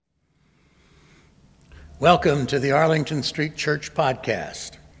Welcome to the Arlington Street Church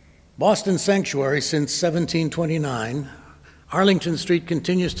Podcast. Boston Sanctuary since 1729, Arlington Street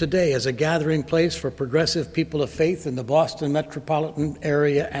continues today as a gathering place for progressive people of faith in the Boston metropolitan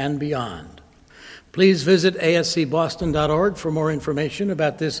area and beyond. Please visit ascboston.org for more information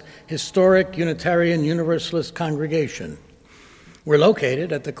about this historic Unitarian Universalist congregation. We're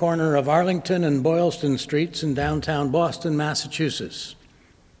located at the corner of Arlington and Boylston Streets in downtown Boston, Massachusetts.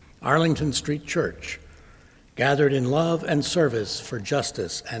 Arlington Street Church, gathered in love and service for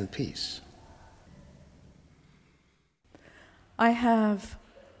justice and peace. I have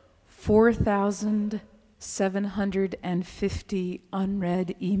 4,750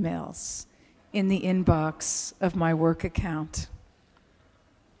 unread emails in the inbox of my work account.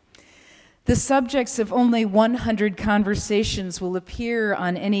 The subjects of only 100 conversations will appear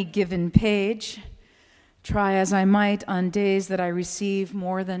on any given page. Try as I might, on days that I receive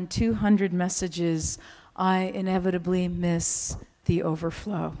more than 200 messages, I inevitably miss the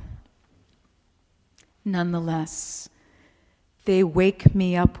overflow. Nonetheless, they wake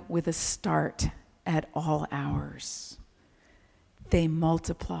me up with a start at all hours. They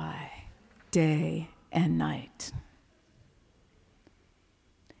multiply day and night.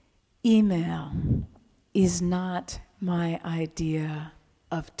 Email is not my idea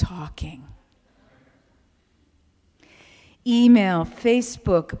of talking. Email,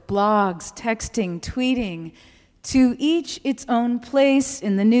 Facebook, blogs, texting, tweeting, to each its own place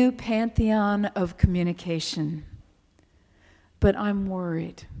in the new pantheon of communication. But I'm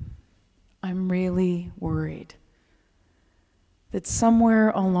worried. I'm really worried that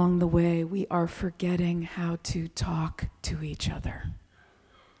somewhere along the way we are forgetting how to talk to each other.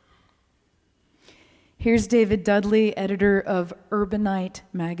 Here's David Dudley, editor of Urbanite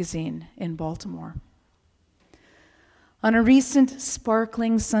magazine in Baltimore. On a recent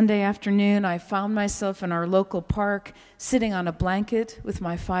sparkling Sunday afternoon, I found myself in our local park, sitting on a blanket with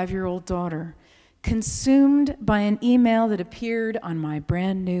my 5-year-old daughter, consumed by an email that appeared on my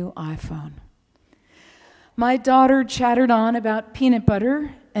brand new iPhone. My daughter chattered on about peanut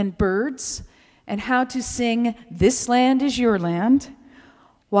butter and birds and how to sing "This Land Is Your Land,"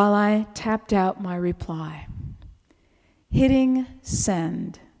 while I tapped out my reply. Hitting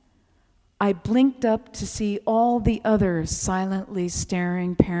send, I blinked up to see all the other silently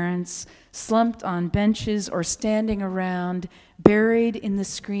staring parents slumped on benches or standing around, buried in the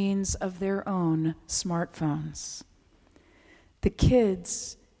screens of their own smartphones. The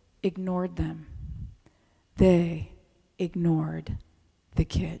kids ignored them. They ignored the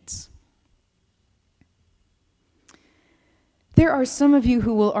kids. There are some of you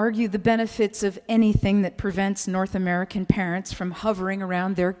who will argue the benefits of anything that prevents North American parents from hovering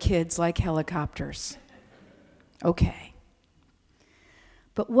around their kids like helicopters. Okay.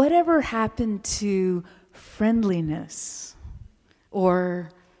 But whatever happened to friendliness or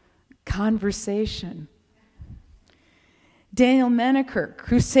conversation? Daniel Menaker,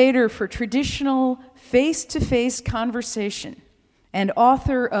 crusader for traditional face-to-face conversation and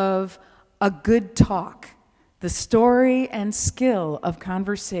author of A Good Talk, The Story and Skill of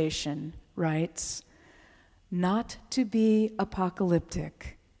Conversation, writes, "Not to be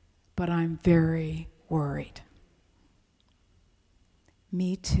apocalyptic, but I'm very worried."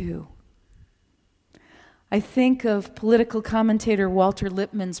 Me too. I think of political commentator Walter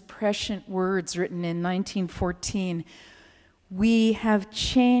Lippmann's prescient words written in 1914, "We have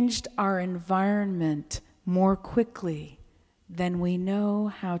changed our environment more quickly than we know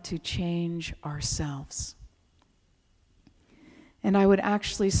how to change ourselves." And I would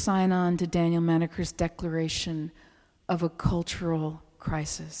actually sign on to Daniel Menaker's declaration of a cultural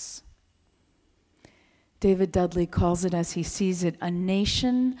crisis. David Dudley calls it, as he sees it, a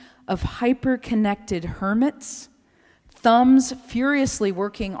nation of hyper-connected hermits, thumbs furiously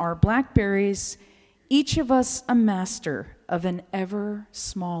working our BlackBerries, each of us a master of an ever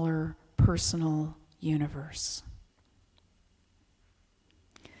smaller personal universe.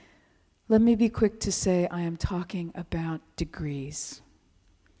 Let me be quick to say I am talking about degrees.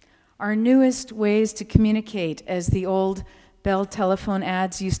 Our newest ways to communicate, as the old Bell telephone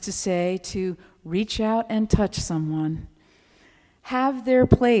ads used to say, to reach out and touch someone, have their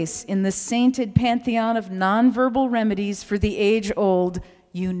place in the sainted pantheon of nonverbal remedies for the age-old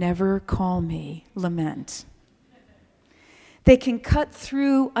 "you never call me" lament. They can cut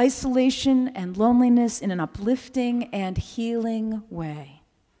through isolation and loneliness in an uplifting and healing way.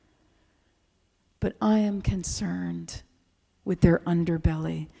 But I am concerned with their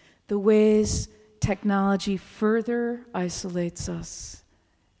underbelly, the ways technology further isolates us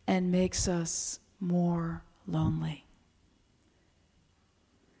and makes us more lonely.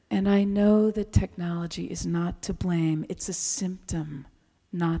 And I know that technology is not to blame. It's a symptom,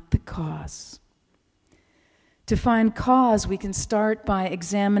 not the cause. To find cause, we can start by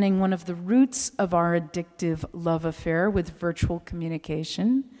examining one of the roots of our addictive love affair with virtual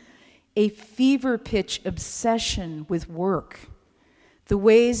communication, a fever-pitch obsession with work, the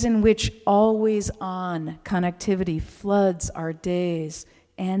ways in which always-on connectivity floods our days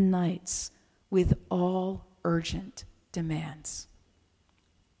and nights with all urgent demands.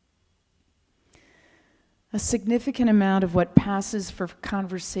 A significant amount of what passes for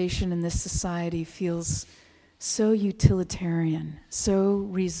conversation in this society feels so utilitarian, so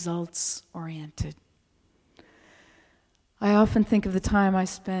results-oriented. I often think of the time I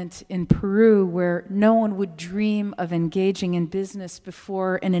spent in Peru where no one would dream of engaging in business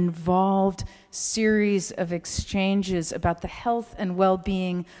before an involved series of exchanges about the health and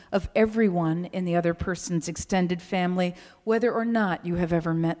well-being of everyone in the other person's extended family, whether or not you have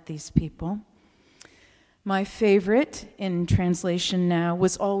ever met these people. My favorite, in translation now,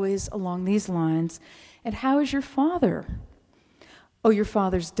 was always along these lines. And how is your father? Oh, your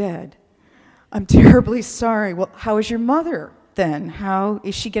father's dead. I'm terribly sorry. Well, how is your mother then? How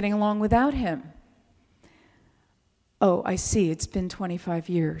is she getting along without him? Oh, I see. It's been 25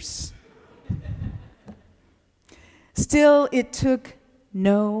 years. Still, it took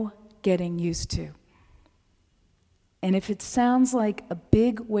no getting used to. And if it sounds like a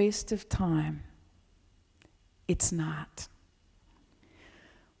big waste of time, it's not.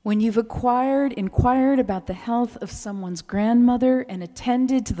 When you've inquired about the health of someone's grandmother and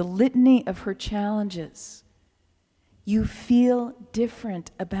attended to the litany of her challenges, you feel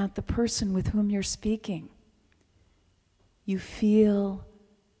different about the person with whom you're speaking. You feel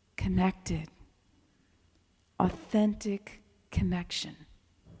connected. Authentic connection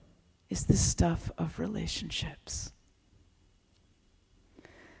is the stuff of relationships.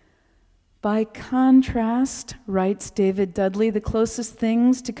 By contrast, writes David Dudley, the closest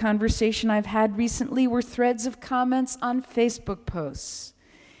things to conversation I've had recently were threads of comments on Facebook posts,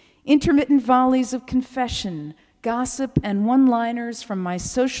 intermittent volleys of confession, gossip, and one-liners from my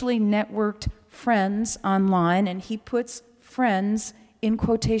socially networked friends online, and he puts friends in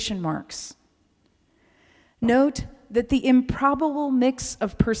quotation marks. Note that the improbable mix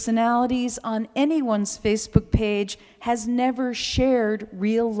of personalities on anyone's Facebook page has never shared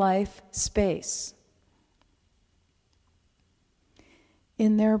real-life space.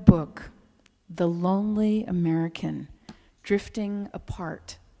 In their book, The Lonely American, Drifting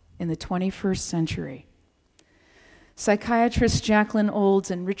Apart in the 21st Century, psychiatrists Jacqueline Olds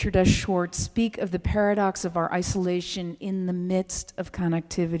and Richard S. Schwartz speak of the paradox of our isolation in the midst of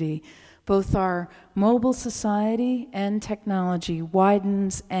connectivity. Both our mobile society and technology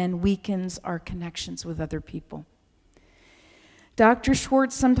widens and weakens our connections with other people. Dr.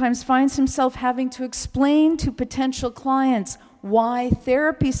 Schwartz sometimes finds himself having to explain to potential clients why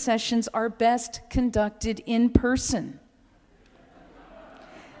therapy sessions are best conducted in person.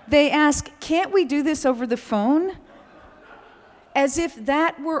 They ask, "Can't we do this over the phone?" As if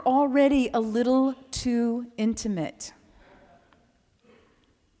that were already a little too intimate.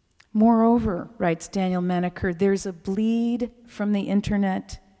 Moreover, writes Daniel Menaker, there's a bleed from the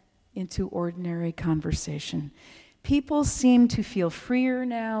internet into ordinary conversation. People seem to feel freer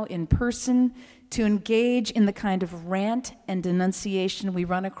now in person to engage in the kind of rant and denunciation we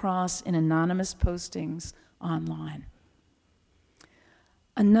run across in anonymous postings online.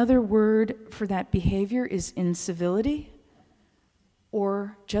 Another word for that behavior is incivility,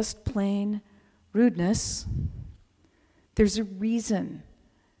 or just plain rudeness. There's a reason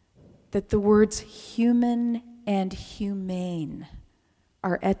that the words human and humane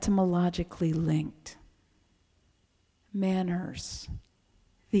are etymologically linked. Manners,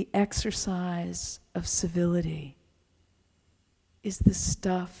 the exercise of civility, is the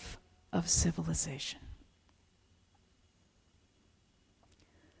stuff of civilization.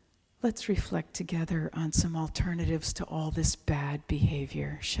 Let's reflect together on some alternatives to all this bad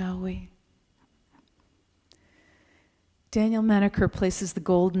behavior, shall we? Daniel Menaker places the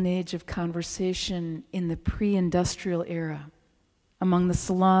golden age of conversation in the pre-industrial era, among the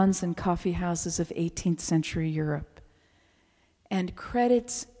salons and coffee houses of 18th century Europe, and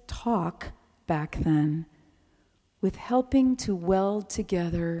credits talk back then with helping to weld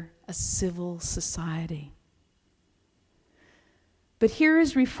together a civil society. But here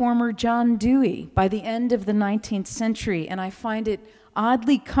is reformer John Dewey by the end of the 19th century, and I find it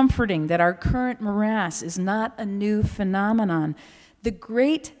oddly comforting that our current morass is not a new phenomenon. The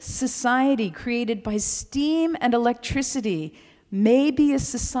great society created by steam and electricity may be a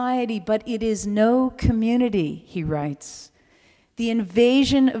society, but it is no community, he writes. the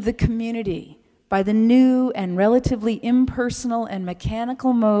invasion of the community by the new and relatively impersonal and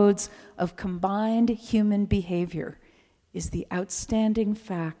mechanical modes of combined human behavior is the outstanding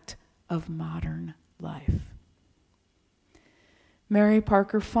fact of modern life. Mary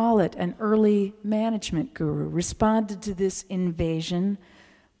Parker Follett, an early management guru, responded to this invasion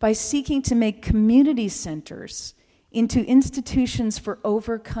by seeking to make community centers into institutions for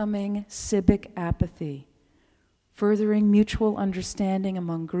overcoming civic apathy, furthering mutual understanding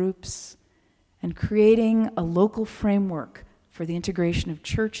among groups, and creating a local framework for the integration of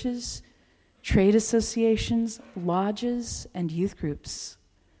churches, trade associations, lodges, and youth groups.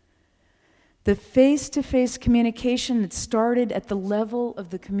 The face-to-face communication that started at the level of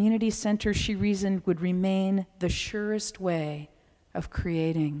the community center, she reasoned, would remain the surest way of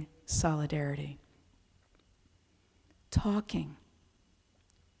creating solidarity. Talking,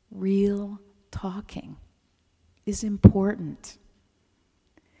 real talking, is important.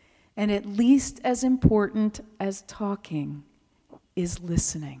 And at least as important as talking is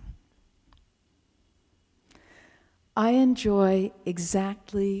listening. I enjoy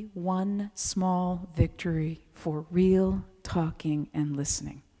exactly one small victory for real talking and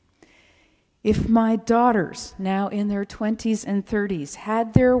listening. If my daughters, now in their 20s and 30s,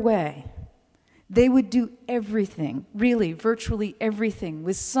 had their way, they would do everything, really, virtually everything,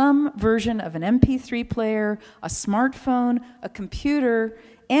 with some version of an MP3 player, a smartphone, a computer,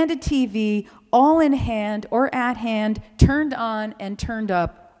 and a TV, all in hand or at hand, turned on and turned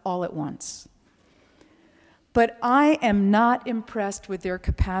up all at once. But I am not impressed with their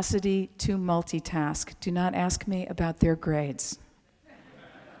capacity to multitask. Do not ask me about their grades.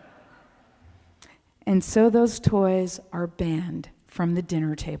 And so those toys are banned from the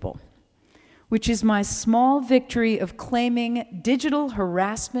dinner table, which is my small victory of claiming digital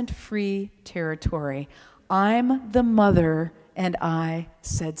harassment-free territory. I'm the mother, and I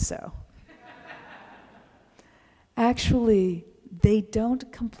said so. Actually, they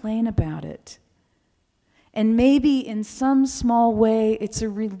don't complain about it. And maybe in some small way, it's a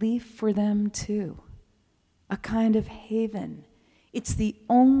relief for them too, a kind of haven. It's the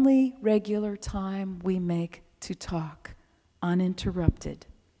only regular time we make to talk, uninterrupted,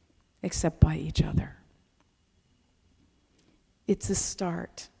 except by each other. It's a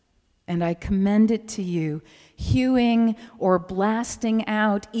start, and I commend it to you, hewing or blasting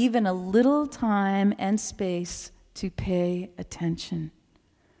out even a little time and space to pay attention.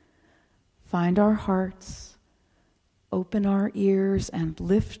 Find our hearts, open our ears, and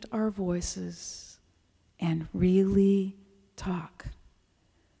lift our voices, and really talk,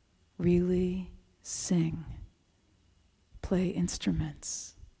 really sing, play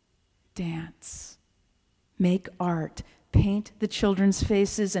instruments, dance, make art, paint the children's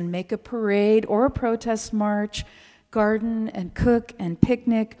faces and make a parade or a protest march, garden and cook and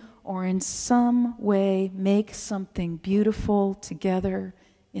picnic, or in some way make something beautiful together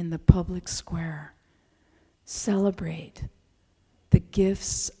in the public square. Celebrate the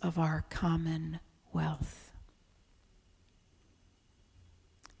gifts of our common wealth.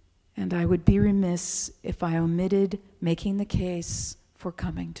 And I would be remiss if I omitted making the case for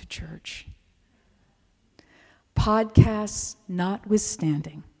coming to church. Podcasts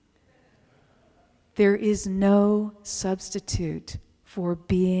notwithstanding, there is no substitute for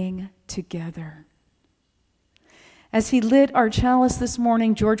being together. As he lit our chalice this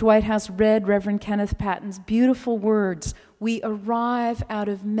morning, George Whitehouse read Reverend Kenneth Patton's beautiful words, "We arrive out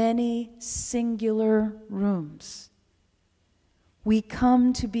of many singular rooms. We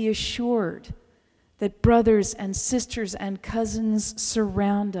come to be assured that brothers and sisters and cousins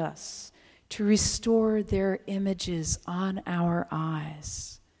surround us to restore their images on our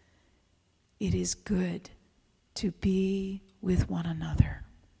eyes. It is good to be with one another.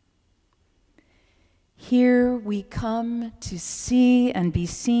 Here we come to see and be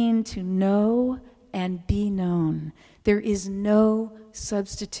seen, to know and be known. There is no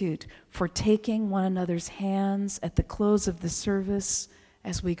substitute for taking one another's hands at the close of the service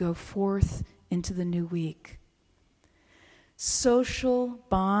as we go forth into the new week. Social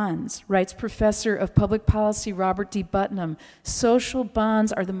bonds, writes Professor of Public Policy Robert D. Putnam, social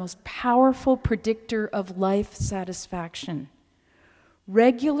bonds are the most powerful predictor of life satisfaction.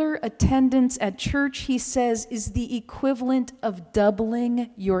 Regular attendance at church, he says, is the equivalent of doubling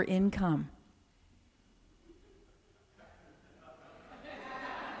your income.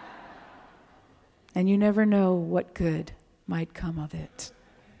 And you never know what good might come of it.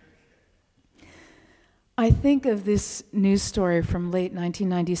 I think of this news story from late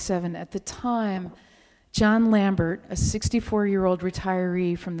 1997. At the time, John Lambert, a 64-year-old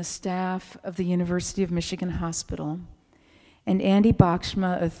retiree from the staff of the University of Michigan Hospital, and Andy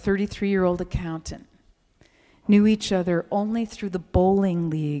Bachma, a 33-year-old accountant, knew each other only through the bowling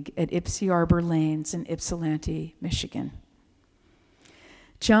league at Ipsy Arbor Lanes in Ypsilanti, Michigan.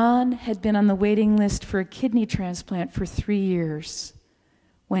 John had been on the waiting list for a kidney transplant for 3 years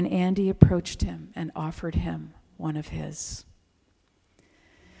when Andy approached him and offered him one of his.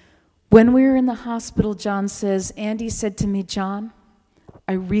 When we were in the hospital, John says, Andy said to me, John,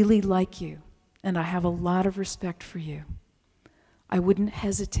 I really like you, and I have a lot of respect for you. I wouldn't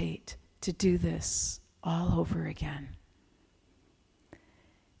hesitate to do this all over again.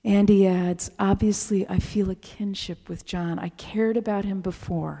 Andy adds, obviously, I feel a kinship with John. I cared about him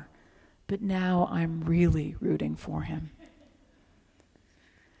before, but now I'm really rooting for him.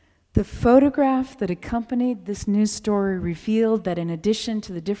 The photograph that accompanied this news story revealed that in addition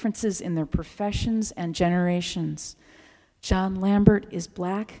to the differences in their professions and generations, John Lambert is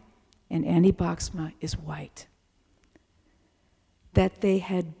black and Andy Bachma is white. That they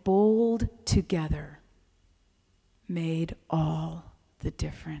had bowled together made all the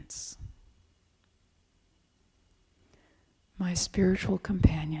difference. My spiritual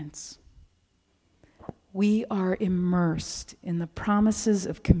companions, we are immersed in the promises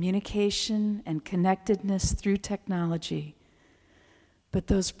of communication and connectedness through technology, but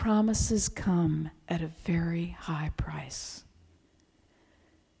those promises come at a very high price.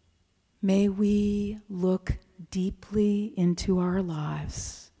 May we look deeply into our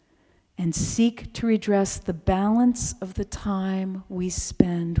lives and seek to redress the balance of the time we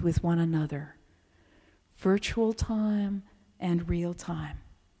spend with one another, virtual time and real time.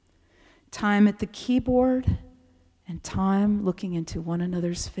 Time at the keyboard and time looking into one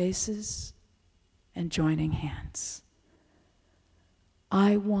another's faces and joining hands.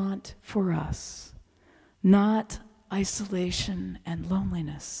 I want for us not isolation and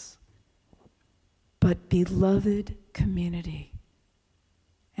loneliness, but beloved community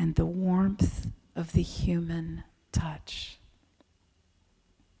and the warmth of the human touch.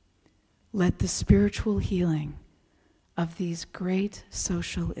 Let the spiritual healing of these great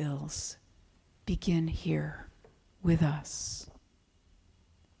social ills begin here with us.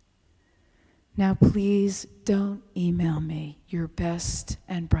 Now, please don't email me your best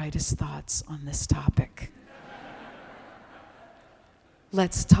and brightest thoughts on this topic.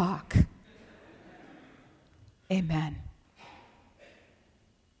 Let's talk. Amen.